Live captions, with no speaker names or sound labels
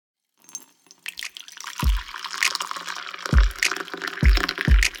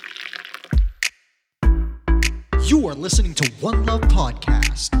You are listening to One Love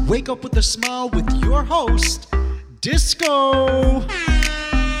Podcast. Wake up with a smile with your host, Disco.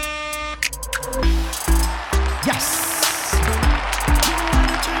 Yes.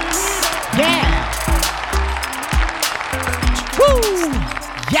 Yeah. Woo.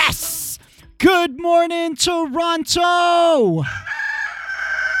 Yes. Good morning, Toronto.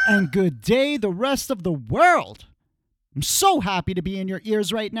 And good day, the rest of the world. I'm so happy to be in your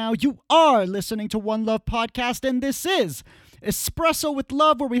ears right now. You are listening to One Love Podcast, and this is Espresso with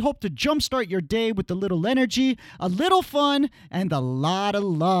Love, where we hope to jumpstart your day with a little energy, a little fun, and a lot of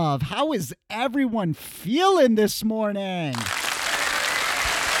love. How is everyone feeling this morning?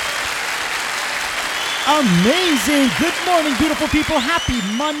 Amazing. Good morning, beautiful people. Happy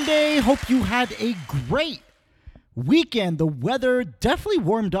Monday. Hope you had a great weekend. The weather definitely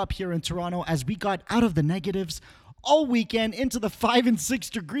warmed up here in Toronto as we got out of the negatives all weekend into the 5 and 6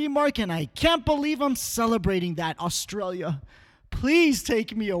 degree mark, and I can't believe I'm celebrating that. Australia, please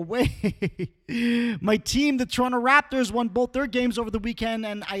take me away. My team, the Toronto Raptors, won both their games over the weekend,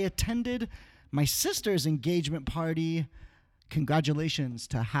 and I attended my sister's engagement party. Congratulations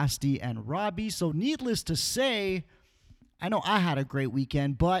to Hasti and Robbie. So needless to say, I know I had a great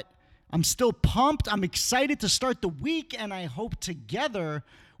weekend, but I'm still pumped. I'm excited to start the week, and I hope together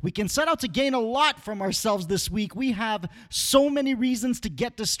we can set out to gain a lot from ourselves this week. We have so many reasons to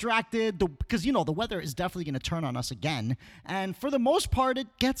get distracted because, the weather is definitely going to turn on us again. And for the most part, it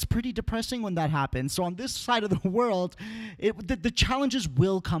gets pretty depressing when that happens. So on this side of the world, the challenges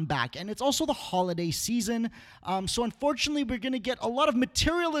will come back. And it's also the holiday season. So unfortunately, we're going to get a lot of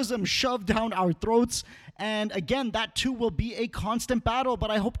materialism shoved down our throats. And again, that too will be a constant battle.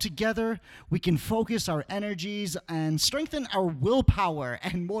 But I hope together we can focus our energies and strengthen our willpower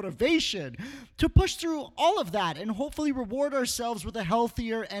and motivation to push through all of that and hopefully reward ourselves with a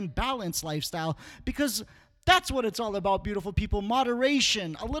healthier and balanced lifestyle, because that's what it's all about, beautiful people.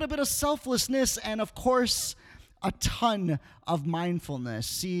 Moderation, a little bit of selflessness, and of course, a ton of mindfulness.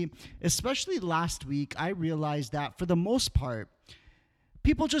 See, especially last week, I realized that for the most part,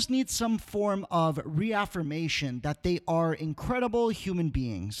 people just need some form of reaffirmation that they are incredible human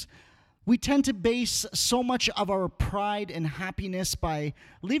beings. We tend to base so much of our pride and happiness by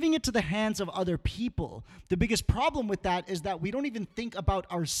leaving it to the hands of other people. The biggest problem with that is that we don't even think about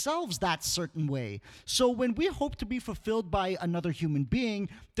ourselves that certain way. So when we hope to be fulfilled by another human being,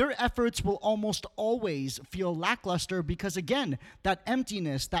 their efforts will almost always feel lackluster because, again, that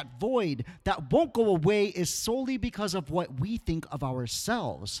emptiness, that void, that won't go away is solely because of what we think of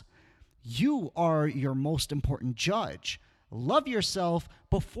ourselves. You are your most important judge. Love yourself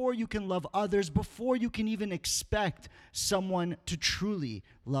before you can love others, before you can even expect someone to truly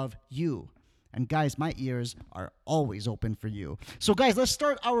love you. And guys, my ears are always open for you. So guys, let's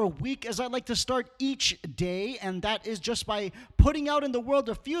start our week as I like to start each day, and that is just by putting out in the world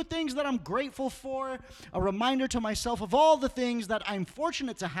a few things that I'm grateful for, a reminder to myself of all the things that I'm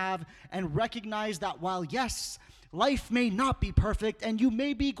fortunate to have, and recognize that while, yes, life may not be perfect, and you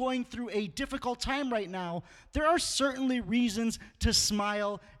may be going through a difficult time right now, there are certainly reasons to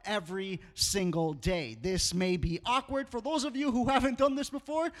smile every single day. This may be awkward for those of you who haven't done this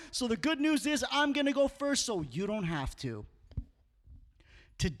before, so the good news is I'm going to go first so you don't have to.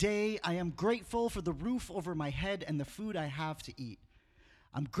 Today, I am grateful for the roof over my head and the food I have to eat.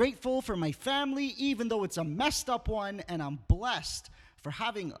 I'm grateful for my family, even though it's a messed up one, and I'm blessed for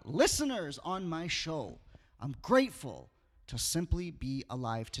having listeners on my show. I'm grateful to simply be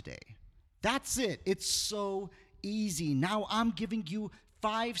alive today. That's it. It's so easy. Now I'm giving you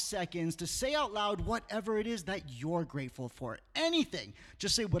 5 seconds to say out loud whatever it is that you're grateful for. Anything.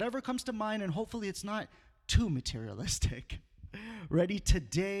 Just say whatever comes to mind, and hopefully it's not too materialistic. Ready?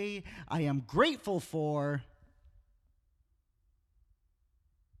 Today, I am grateful for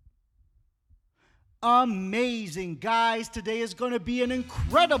amazing. Guys, today is going to be an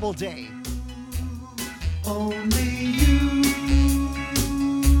incredible day. Only you,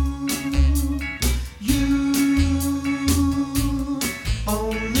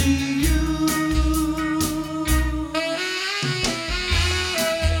 only you.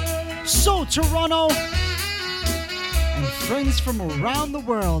 So, Toronto and friends from around the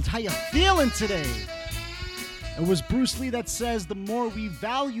world, how you feeling today? It was Bruce Lee that says the more we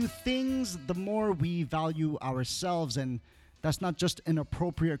value things, the more we value ourselves, and that's not just an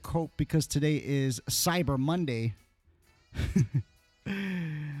appropriate quote because today is Cyber Monday.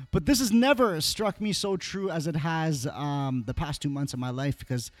 But this has never struck me so true as it has the past 2 months of my life,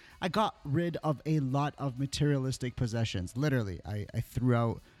 because I got rid of a lot of materialistic possessions. Literally, I threw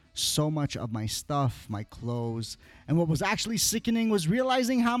out so much of my stuff, my clothes. And what was actually sickening was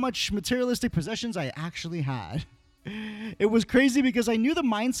realizing how much materialistic possessions I actually had. It was crazy because I knew the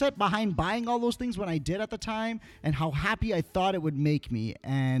mindset behind buying all those things when I did at the time and how happy I thought it would make me.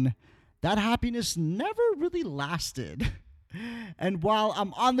 And that happiness never really lasted. And while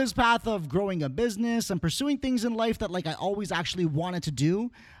I'm on this path of growing a business and pursuing things in life that I always actually wanted to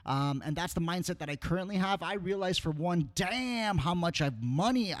do, and that's the mindset that I currently have, I realized for one, damn, how much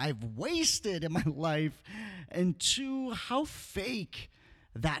money I've wasted in my life, and two, how fake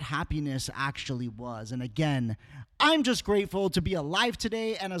that happiness actually was. And again, I'm just grateful to be alive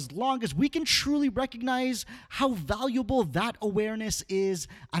today, and as long as we can truly recognize how valuable that awareness is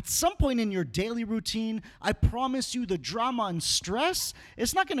at some point in your daily routine, I promise you the drama and stress,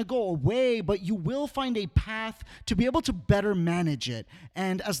 it's not going to go away, but you will find a path to be able to better manage it.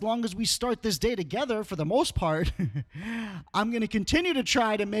 And as long as we start this day together, for the most part, I'm going to continue to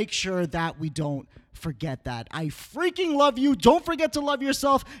try to make sure that we don't forget that. I freaking love you. Don't forget to love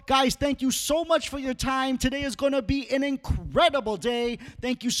yourself. Guys, thank you so much for your time. Today is going to be an incredible day.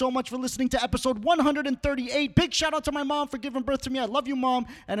 Thank you so much for listening to episode 138. Big shout out to my mom for giving birth to me. I love you, Mom.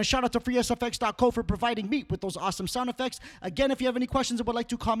 And a shout out to freesfx.co for providing me with those awesome sound effects. Again, if you have any questions or would like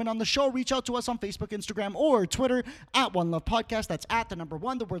to comment on the show, reach out to us on Facebook, Instagram, or Twitter at One Love Podcast. That's at the number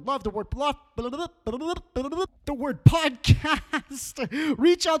one, the word love, the word bluff, the word podcast.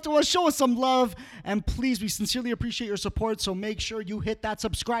 Reach out to us, show us some love. And please, we sincerely appreciate your support, so make sure you hit that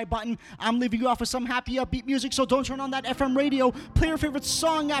subscribe button. I'm leaving you off with some happy, upbeat music, so don't turn on that FM radio. Play your favorite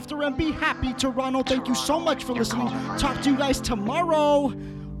song after and be happy, Toronto. Thank you so much for listening. Talk to you guys tomorrow.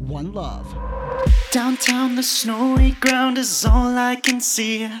 One love. Downtown, the snowy ground is all I can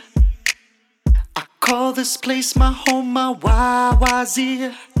see. I call this place my home, my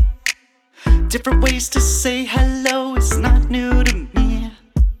YYZ. Different ways to say hello is not new to me.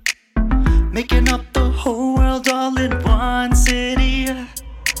 Making up the whole world all in one city.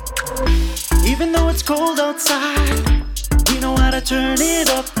 Even though it's cold outside, we know how to turn it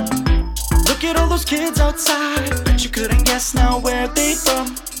up. Look at all those kids outside, bet you couldn't guess now where they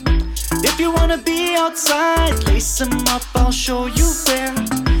from. If you wanna be outside, lace them up, I'll show you where.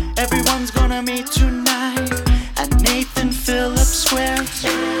 Everyone's gonna meet tonight at Nathan Phillips Square.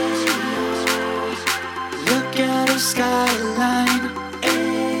 Look at the skyline,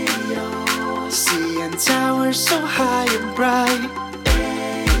 seeing towers so high and bright.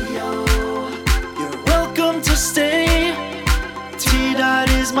 You're welcome to stay. T-Dot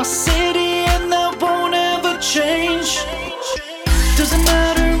is my city and that won't ever change. Doesn't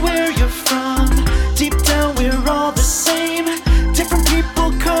matter where you're from, deep down we're all the same. Different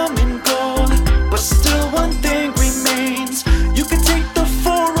people come and go, but still one thing remains. You can take the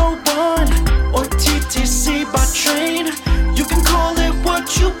 401 or TTC by train. You can call it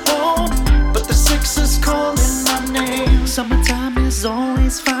what you want, but the 6 is calling my name. Summertime is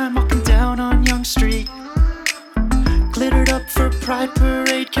always fine, walking down on Yonge Street. Glittered up for Pride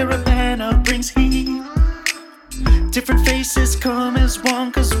Parade, Caravana brings heat. Different faces come as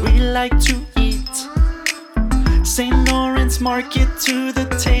one, cause we like to eat. St. Lawrence Market to the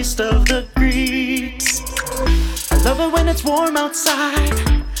taste of the Greeks. I love it when it's warm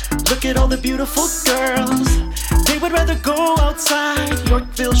outside. Look at all the beautiful girls. They would rather go outside.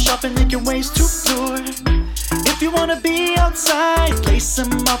 Yorkville shopping, making ways to lure. If you wanna be outside, lace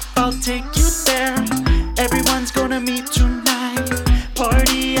them up, I'll take you there. Everyone's gonna meet tonight.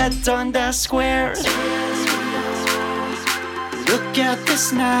 Party at Dundas Square. Look at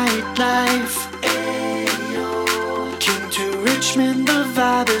this nightlife. King to Richmond, the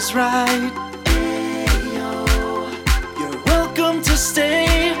vibe is right. You're welcome to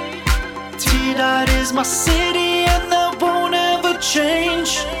stay. T-Dot is my city and that won't ever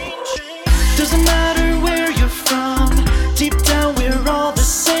change. Doesn't matter where you're from, deep down we're all the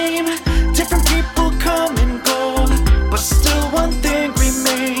same. Different people come and go, but still one thing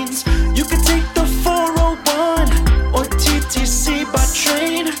remains. You can take the 401 or TTC by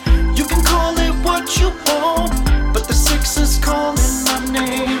train. You can call it what you want, but the 6 is calling my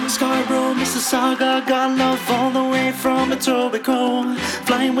name. Scarborough, Mississauga, got love all the way from Etobicoke.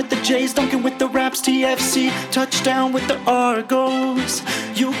 Flying with the Jays, dunking with the Raps, TFC, touchdown with the Argos.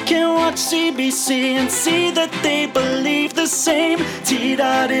 You can watch CBC and see that they believe the same.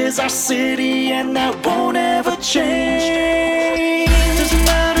 T-Dot is our city and that won't ever change.